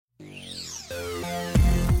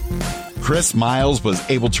Chris Miles was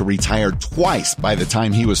able to retire twice by the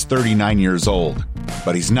time he was 39 years old.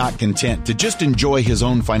 But he's not content to just enjoy his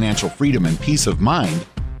own financial freedom and peace of mind.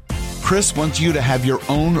 Chris wants you to have your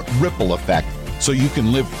own ripple effect so you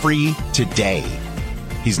can live free today.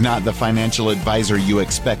 He's not the financial advisor you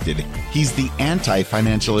expected. He's the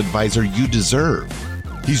anti-financial advisor you deserve.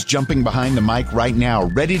 He's jumping behind the mic right now,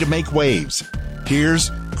 ready to make waves. Here's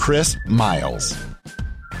Chris Miles.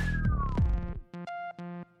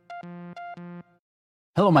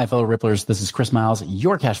 Hello, my fellow Ripplers. This is Chris Miles,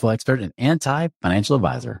 your cash flow expert and anti-financial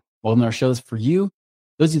advisor. Welcome to our show. This is for you,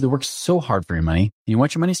 those of you that work so hard for your money, and you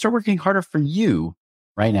want your money to start working harder for you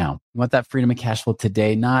right now. You want that freedom and cash flow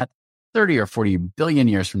today, not 30 or 40 billion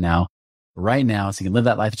years from now, right now, so you can live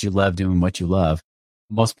that life that you love, doing what you love.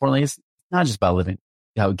 Most importantly, it's not just about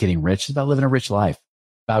getting rich. It's about living a rich life,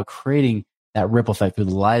 about creating that ripple effect through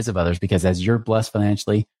the lives of others, because as you're blessed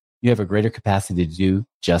financially, you have a greater capacity to do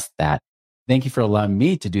just that. Thank you for allowing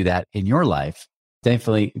me to do that in your life.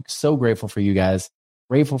 Definitely so grateful for you guys.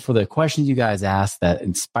 Grateful for the questions you guys ask that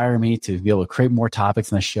inspire me to be able to create more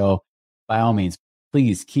topics in the show. By all means,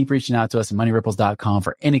 please keep reaching out to us at moneyripples.com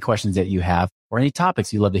for any questions that you have or any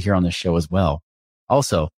topics you'd love to hear on the show as well.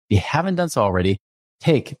 Also, if you haven't done so already,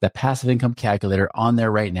 take the passive income calculator on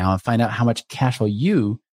there right now and find out how much cash flow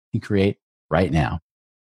you can create right now.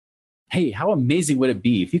 Hey, how amazing would it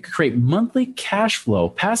be if you could create monthly cash flow,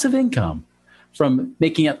 passive income, from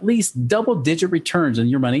making at least double-digit returns on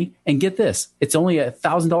your money? And get this, it's only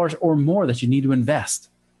 $1,000 or more that you need to invest.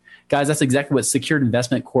 Guys, that's exactly what Secured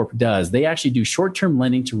Investment Corp does. They actually do short-term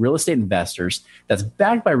lending to real estate investors that's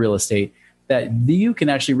backed by real estate that you can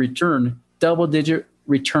actually return double-digit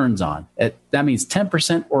returns on. That means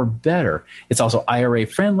 10% or better. It's also IRA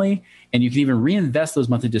friendly, and you can even reinvest those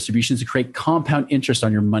monthly distributions to create compound interest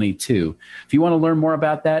on your money too. If you want to learn more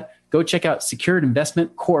about that, go check out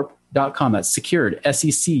securedinvestmentcorp.com. That's secured,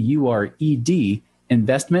 SECURED,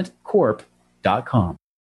 investmentcorp.com.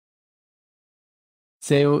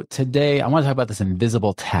 So today I want to talk about this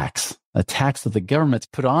invisible tax, a tax that the government's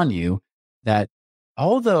put on you that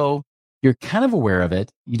although you're kind of aware of it,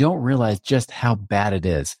 you don't realize just how bad it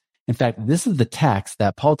is. In fact, this is the tax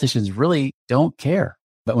that politicians really don't care.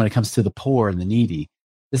 But when it comes to the poor and the needy,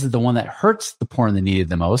 this is the one that hurts the poor and the needy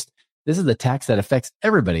the most. This is the tax that affects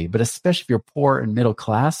everybody, but especially if you're poor and middle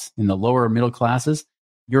class, in the lower middle classes,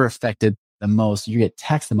 you're affected the most. You get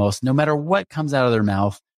taxed the most. No matter what comes out of their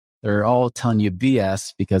mouth, they're all telling you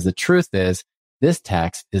BS, because the truth is this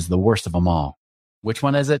tax is the worst of them all. Which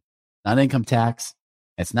one is it? Not income tax.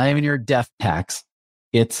 It's not even your death tax.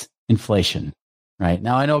 It's inflation, right?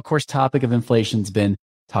 Now, I know, of course, topic of inflation's been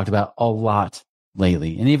talked about a lot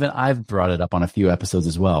lately, and even I've brought it up on a few episodes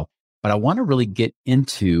as well. But I want to really get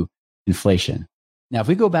into inflation. Now, if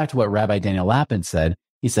we go back to what Rabbi Daniel Lapin said,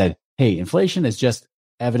 he said, hey, inflation is just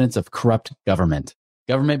evidence of corrupt government.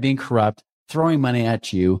 Government being corrupt, throwing money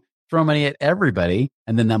at you, throwing money at everybody,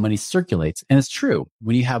 and then that money circulates. And it's true.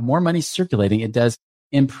 When you have more money circulating, it does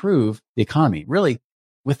improve the economy. Really,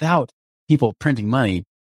 without people printing money,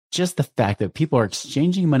 just the fact that people are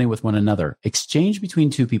exchanging money with one another, exchange between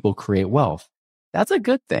two people create wealth. That's a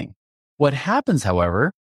good thing. What happens,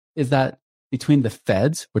 however, is that between the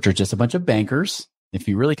feds, which are just a bunch of bankers, if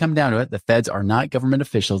you really come down to it, the feds are not government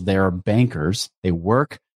officials. They are bankers. They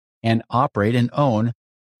work and operate and own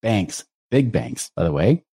banks, big banks, by the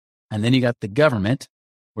way. And then you got the government,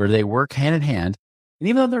 where they work hand in hand. And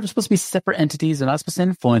even though they're supposed to be separate entities, they're not supposed to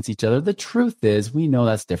influence each other. The truth is, we know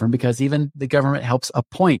that's different, because even the government helps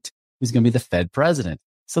appoint who's going to be the Fed president.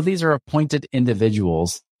 So these are appointed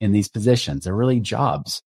individuals in these positions. They're really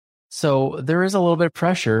jobs. So there is a little bit of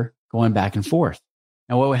pressure going back and forth.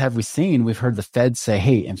 And what have we seen? We've heard the Fed say,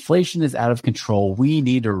 hey, inflation is out of control. We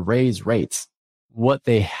need to raise rates. What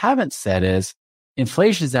they haven't said is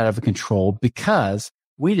inflation is out of control because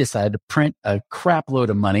we decided to print a crap load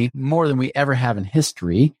of money, more than we ever have in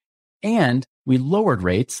history. And we lowered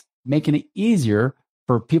rates, making it easier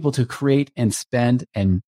for people to create and spend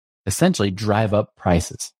and essentially drive up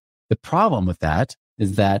prices. The problem with that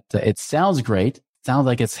is that it sounds great. Sounds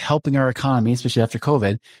like it's helping our economy, especially after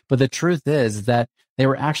COVID. But the truth is that they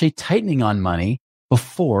were actually tightening on money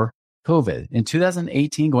before COVID. In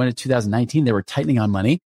 2018, going to 2019, they were tightening on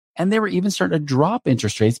money, and they were even starting to drop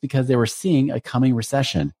interest rates because they were seeing a coming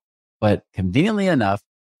recession. But conveniently enough,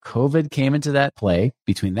 COVID came into that play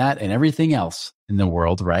between that and everything else in the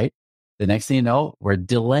world, right? The next thing you know, we're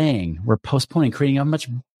delaying, we're postponing, creating a much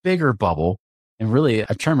bigger bubble. And really, I'm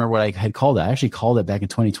trying to remember what I had called it. I actually called it back in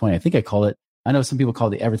 2020. I think I called it I know some people call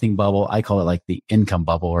it the everything bubble. I call it like the income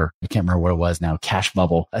bubble, or I can't remember what it was now, cash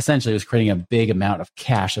bubble. Essentially, it was creating a big amount of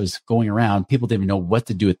cash that was going around. People didn't even know what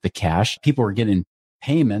to do with the cash. People were getting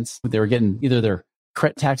payments. They were getting either their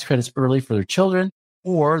tax credits early for their children,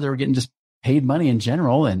 or they were getting just paid money in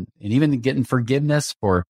general, and even getting forgiveness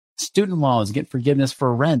for student loans, getting forgiveness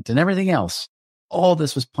for rent and everything else. All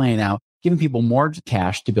this was playing out, giving people more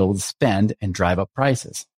cash to be able to spend and drive up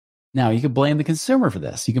prices. Now, you could blame the consumer for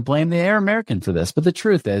this. You could blame the American for this. But the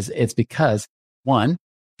truth is, it's because, one,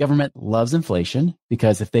 government loves inflation,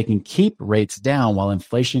 because if they can keep rates down while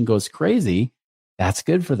inflation goes crazy, that's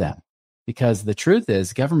good for them. Because the truth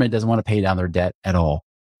is, government doesn't want to pay down their debt at all.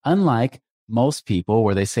 Unlike most people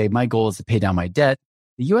where they say, my goal is to pay down my debt,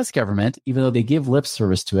 the US government, even though they give lip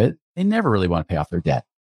service to it, they never really want to pay off their debt.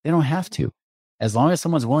 They don't have to. As long as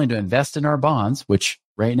someone's willing to invest in our bonds, which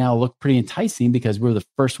right now look pretty enticing because we're the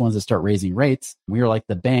first ones to start raising rates. We are like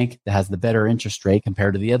the bank that has the better interest rate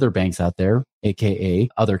compared to the other banks out there, AKA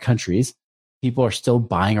other countries. People are still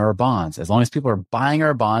buying our bonds. As long as people are buying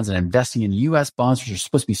our bonds and investing in US bonds, which are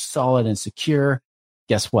supposed to be solid and secure,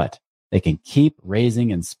 guess what? They can keep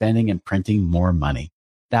raising and spending and printing more money.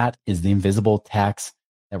 That is the invisible tax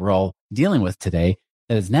that we're all dealing with today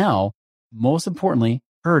that is now, most importantly,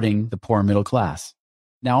 hurting the poor middle class.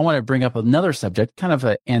 Now, I want to bring up another subject, kind of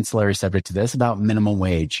an ancillary subject to this, about minimum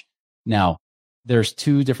wage. Now, there's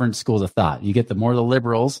two different schools of thought. You get the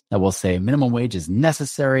liberals that will say minimum wage is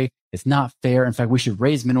necessary. It's not fair. In fact, we should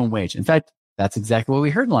raise minimum wage. In fact, that's exactly what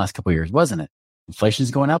we heard in the last couple of years, wasn't it? Inflation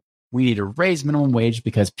is going up. We need to raise minimum wage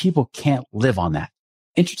because people can't live on that.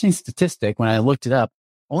 Interesting statistic, when I looked it up,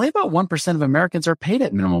 only about 1% of Americans are paid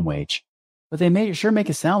at minimum wage. But they make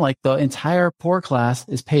it sound like the entire poor class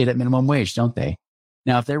is paid at minimum wage, don't they?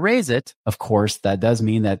 Now, if they raise it, of course, that does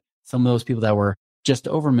mean that some of those people that were just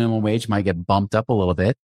over minimum wage might get bumped up a little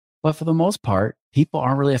bit. But for the most part, people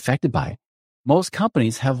aren't really affected by it. Most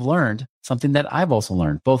companies have learned something that I've also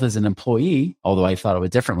learned, both as an employee, although I thought of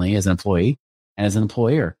it differently as an employee, and as an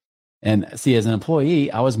employer. And see, as an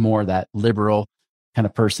employee, I was more that liberal kind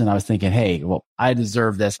of person. I was thinking, hey, well, I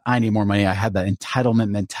deserve this. I need more money. I had that entitlement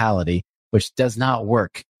mentality, which does not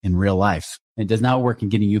work in real life. It does not work in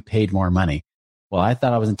getting you paid more money. Well, I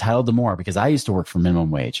thought I was entitled to more because I used to work for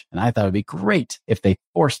minimum wage. And I thought it'd be great if they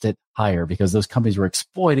forced it higher because those companies were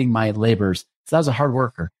exploiting my laborers. So I was a hard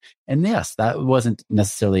worker. And yes, that wasn't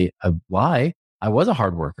necessarily a lie. I was a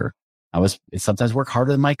hard worker. I sometimes work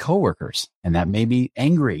harder than my coworkers. And that made me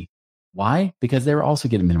angry. Why? Because they were also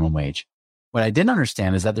getting minimum wage. What I didn't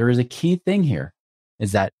understand is that there is a key thing here,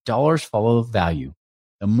 is that dollars follow value.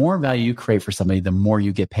 The more value you create for somebody, the more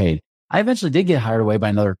you get paid. I eventually did get hired away by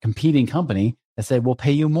another competing company that said, we'll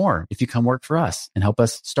pay you more if you come work for us and help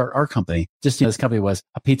us start our company. This company was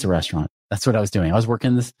a pizza restaurant. That's what I was doing. I was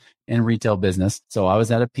working in retail business. So I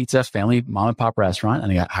was at a pizza family mom and pop restaurant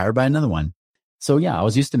and I got hired by another one. So yeah, I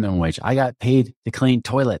was used to minimum wage. I got paid to clean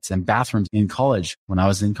toilets and bathrooms in college. When I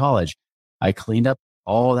was in college, I cleaned up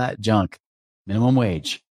all that junk, minimum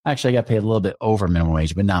wage. Actually, I got paid a little bit over minimum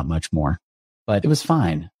wage, but not much more. But it was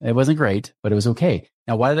fine. It wasn't great, but it was okay.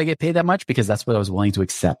 Now, why did I get paid that much? Because that's what I was willing to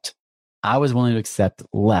accept. I was willing to accept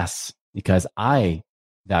less because I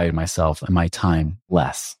valued myself and my time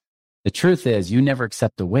less. The truth is, you never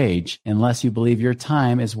accept a wage unless you believe your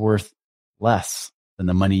time is worth less than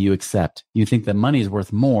the money you accept. You think the money is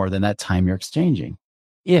worth more than that time you're exchanging.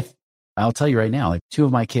 I'll tell you right now, like two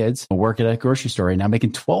of my kids work at a grocery store right now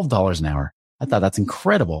making $12 an hour. I thought that's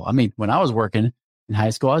incredible. I mean, when I was working in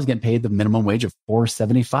high school, I was getting paid the minimum wage of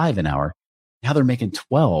 $4.75 an hour. Now they're making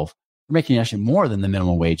 $12. They're making actually more than the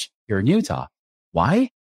minimum wage here in Utah. Why?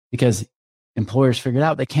 Because employers figured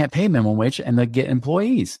out they can't pay minimum wage and they get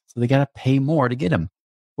employees. So they got to pay more to get them.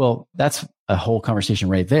 Well, that's a whole conversation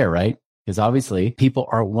right there, right? Because obviously people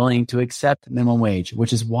are willing to accept minimum wage,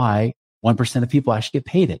 which is why 1% of people actually get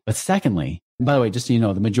paid it. But secondly, and by the way, just so you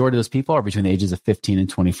know, the majority of those people are between the ages of 15 and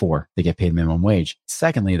 24. They get paid minimum wage.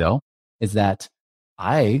 Secondly, though, is that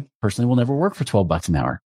I personally will never work for $12 an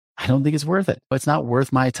hour. I don't think it's worth it. But it's not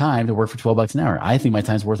worth my time to work for $12 an hour. I think my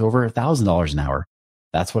time's worth over $1,000 an hour.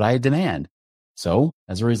 That's what I demand. So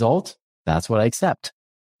as a result, that's what I accept.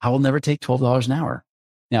 I will never take $12 an hour.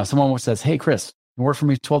 Now, someone says, hey, Chris, you work for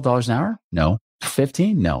me $12 an hour? No.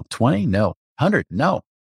 15? No. 20? No. 100? No.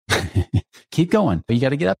 Keep going, but you got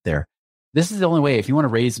to get up there. This is the only way. If you want to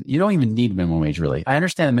raise, you don't even need minimum wage, really. I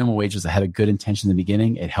understand that minimum wage had a good intention in the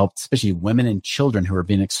beginning. It helped, especially women and children who were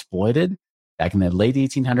being exploited back in the late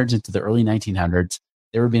 1800s into the early 1900s.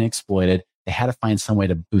 They were being exploited. They had to find some way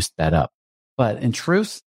to boost that up. But in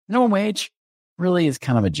truth, minimum wage really is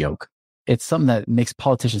kind of a joke. It's something that makes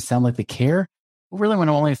politicians sound like they care, really, when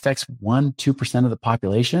it only affects 1%, 2% of the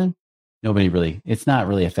population, it's not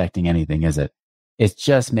really affecting anything, is it? It's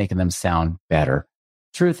just making them sound better.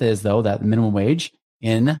 Truth is, though, that the minimum wage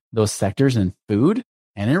in those sectors in food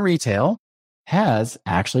and in retail has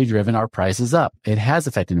actually driven our prices up. It has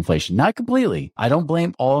affected inflation, not completely. I don't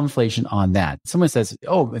blame all inflation on that. Someone says,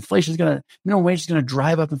 oh, minimum wage is going to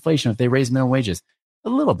drive up inflation if they raise minimum wages. A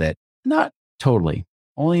little bit, not totally,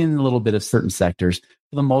 only in a little bit of certain sectors.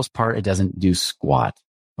 For the most part, it doesn't do squat.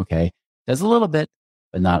 Okay. It does a little bit,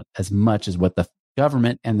 but not as much as what the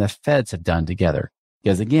government and the feds have done together.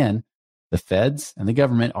 Because again, the feds and the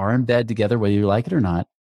government are in bed together, whether you like it or not,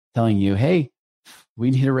 telling you, hey, we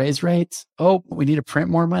need to raise rates. Oh, we need to print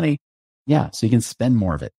more money. Yeah, so you can spend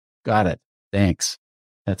more of it. Got it. Thanks.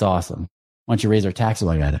 That's awesome. Why don't you raise our taxes?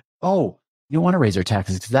 I got it. Oh, you don't want to raise our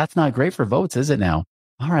taxes because that's not great for votes, is it now?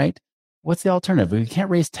 All right. What's the alternative? We can't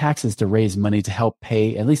raise taxes to raise money to help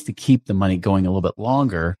pay, at least to keep the money going a little bit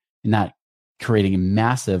longer and not creating a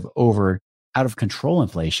massive out of control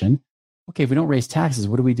inflation. Okay, if we don't raise taxes,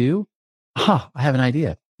 what do we do? I have an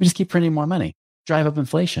idea. We just keep printing more money, drive up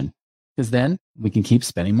inflation, because then we can keep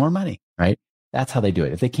spending more money, right? That's how they do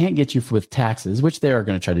it. If they can't get you with taxes, which they are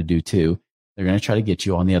going to try to do too, they're going to try to get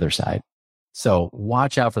you on the other side. So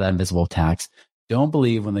watch out for that invisible tax. Don't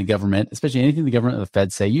believe when the government, especially anything the government or the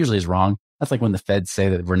Fed say, usually is wrong. That's like when the Fed say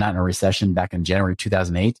that we're not in a recession back in January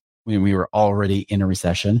 2008, when we were already in a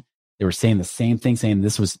recession. They were saying the same thing, saying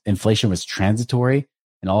inflation was transitory.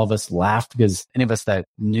 And all of us laughed because any of us that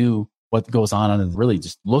knew what goes on and really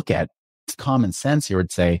just look at common sense here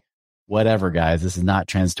would say, whatever, guys, this is not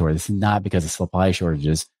transitory. This is not because of supply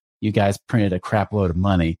shortages. You guys printed a crap load of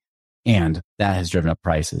money and that has driven up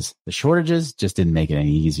prices. The shortages just didn't make it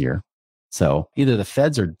any easier. So either the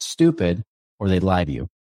feds are stupid or they lie to you.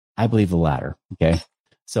 I believe the latter. Okay.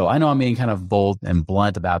 So I know I'm being kind of bold and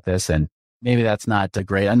blunt about this, and maybe that's not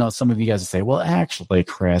great. I know some of you guys will say, well, actually,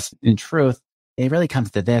 Chris, in truth, it really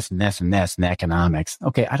comes to this and this and this and economics.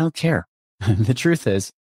 Okay. I don't care. The truth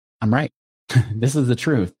is I'm right. This is the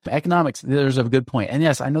truth. Economics, there's a good point. And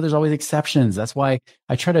yes, I know there's always exceptions. That's why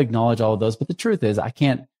I try to acknowledge all of those. But the truth is I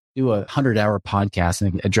can't do a 100-hour podcast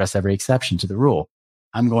and address every exception to the rule.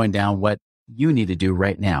 I'm going down what you need to do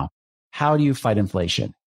right now. How do you fight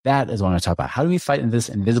inflation? That is what I'm going to talk about. How do we fight this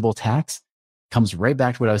invisible tax? Comes right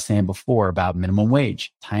back to what I was saying before about minimum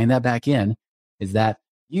wage. Tying that back in is that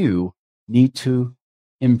you need to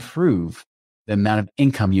improve the amount of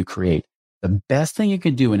income you create. The best thing you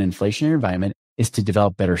can do in an inflationary environment is to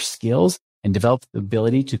develop better skills and develop the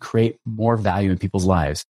ability to create more value in people's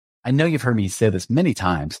lives. I know you've heard me say this many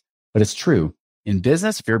times, but it's true. In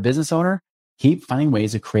business, if you're a business owner, keep finding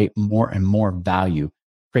ways to create more and more value,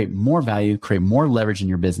 create more leverage in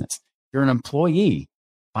your business. If you're an employee,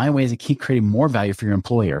 find ways to keep creating more value for your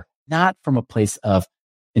employer, not from a place of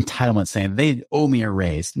entitlement saying they owe me a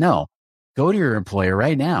raise. No. Go to your employer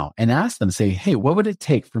right now and ask them, say, hey, what would it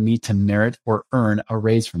take for me to merit or earn a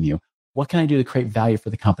raise from you? What can I do to create value for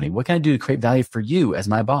the company? What can I do to create value for you as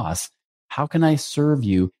my boss? How can I serve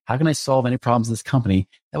you? How can I solve any problems in this company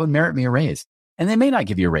that would merit me a raise? And they may not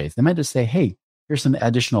give you a raise. They might just say, hey, here's some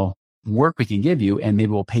additional work we can give you, and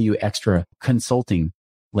maybe we'll pay you extra consulting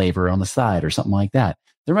labor on the side or something like that.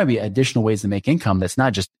 There might be additional ways to make income that's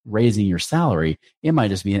not just raising your salary. It might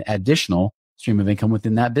just be an additional stream of income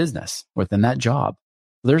within that business, within that job.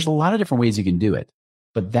 There's a lot of different ways you can do it,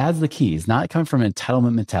 but that's the key. It's not coming from an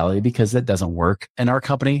entitlement mentality, because that doesn't work. In our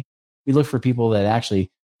company, we look for people that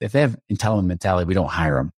actually, if they have entitlement mentality, we don't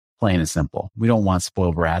hire them, plain and simple. We don't want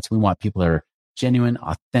spoiled brats. We want people that are genuine,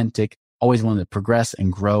 authentic, always willing to progress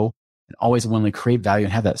and grow, and always willing to create value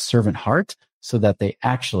and have that servant heart so that they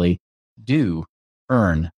actually do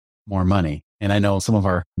earn more money. And I know some of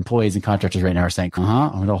our employees and contractors right now are saying,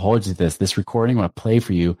 I'm going to hold you to this recording. I'm going to play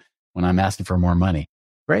for you when I'm asking for more money.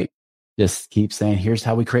 Great. Just keep saying, here's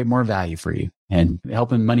how we create more value for you, and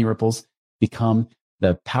helping Money Ripples become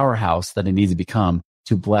the powerhouse that it needs to become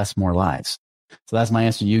to bless more lives. So that's my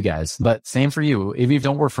answer to you guys. But same for you. Even if you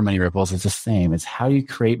don't work for Money Ripples, it's the same. It's how do you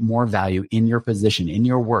create more value in your position, in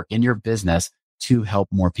your work, in your business to help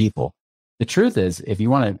more people. The truth is, if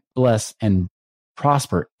you want to bless and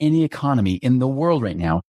prosper any economy in the world right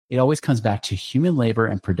now, it always comes back to human labor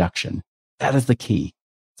and production. That is the key.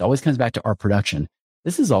 It always comes back to our production.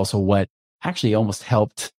 This is also what actually almost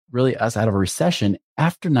helped really us out of a recession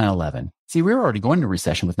after 9/11. See, we were already going into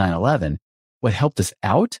recession with 9/11. What helped us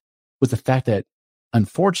out was the fact that,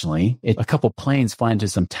 unfortunately, a couple planes flying into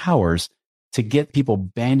some towers to get people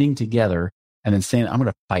banding together and then saying, I'm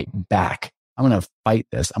going to fight back. I'm going to fight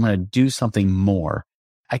this. I'm going to do something more.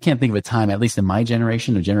 I can't think of a time, at least in my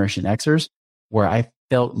generation or Generation Xers, where I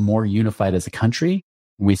felt more unified as a country.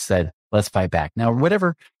 We said, let's fight back. Now,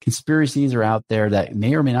 whatever conspiracies are out there that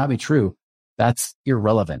may or may not be true, that's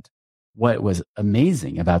irrelevant. What was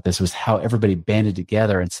amazing about this was how everybody banded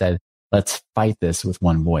together and said, let's fight this with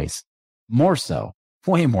one voice. More so,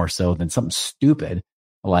 way more so than something stupid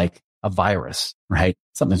like a virus, right?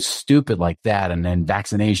 Something stupid like that. And then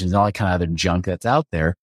vaccinations and all that kind of other junk that's out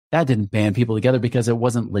there. That didn't band people together because it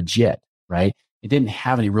wasn't legit, right? It didn't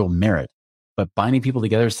have any real merit. But binding people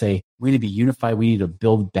together, say, we need to be unified, we need to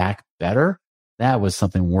build back better, that was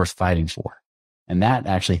something worth fighting for. And that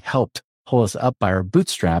actually helped pull us up by our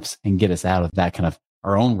bootstraps and get us out of that kind of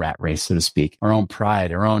our own rat race, so to speak, our own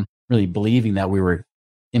pride, our own really believing that we were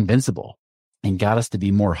invincible, and got us to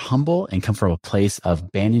be more humble and come from a place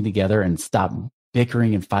of banding together and stop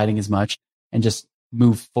bickering and fighting as much and just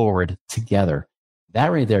move forward together.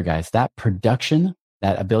 That right there, guys, that production,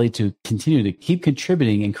 that ability to continue to keep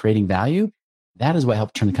contributing and creating value, that is what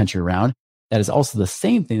helped turn the country around. That is also the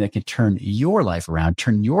same thing that can turn your life around,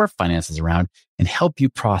 turn your finances around, and help you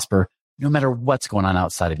prosper no matter what's going on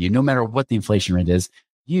outside of you, no matter what the inflation rate is.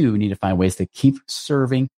 You need to find ways to keep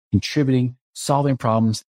serving, contributing, solving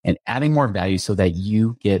problems, and adding more value so that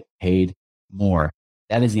you get paid more.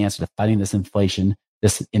 That is the answer to fighting this inflation,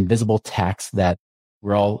 this invisible tax that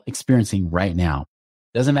we're all experiencing right now.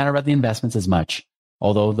 Doesn't matter about the investments as much,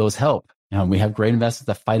 although those help. Now, we have great investments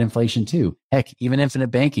that fight inflation too. Heck, even infinite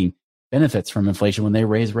banking benefits from inflation when they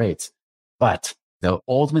raise rates. But the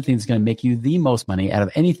ultimate thing that's going to make you the most money out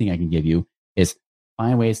of anything I can give you is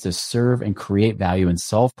find ways to serve and create value and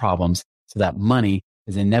solve problems so that money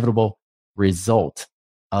is an inevitable result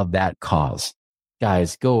of that cause.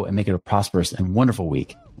 Guys, go and make it a prosperous and wonderful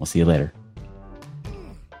week. We'll see you later.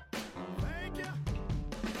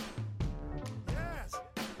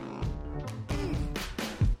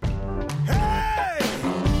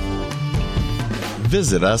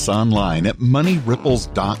 Visit us online at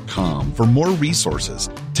moneyripples.com for more resources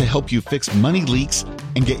to help you fix money leaks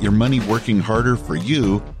and get your money working harder for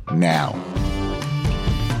you now.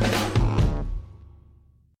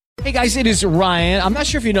 Hey guys, it is Ryan. I'm not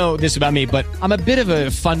sure if you know this about me, but I'm a bit of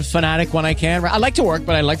a fun fanatic when I can. I like to work,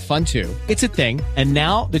 but I like fun too. It's a thing. And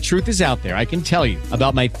now the truth is out there. I can tell you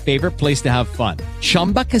about my favorite place to have fun.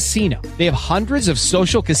 Chumba Casino. They have hundreds of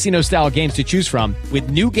social casino style games to choose from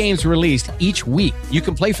with new games released each week. You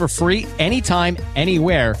can play for free anytime,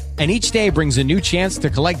 anywhere. And each day brings a new chance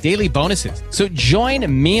to collect daily bonuses. So join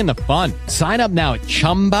me in the fun. Sign up now at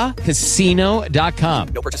ChumbaCasino.com.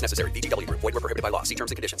 No purchase necessary. VGW Group. Void where prohibited by law. See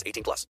terms and conditions. 18+.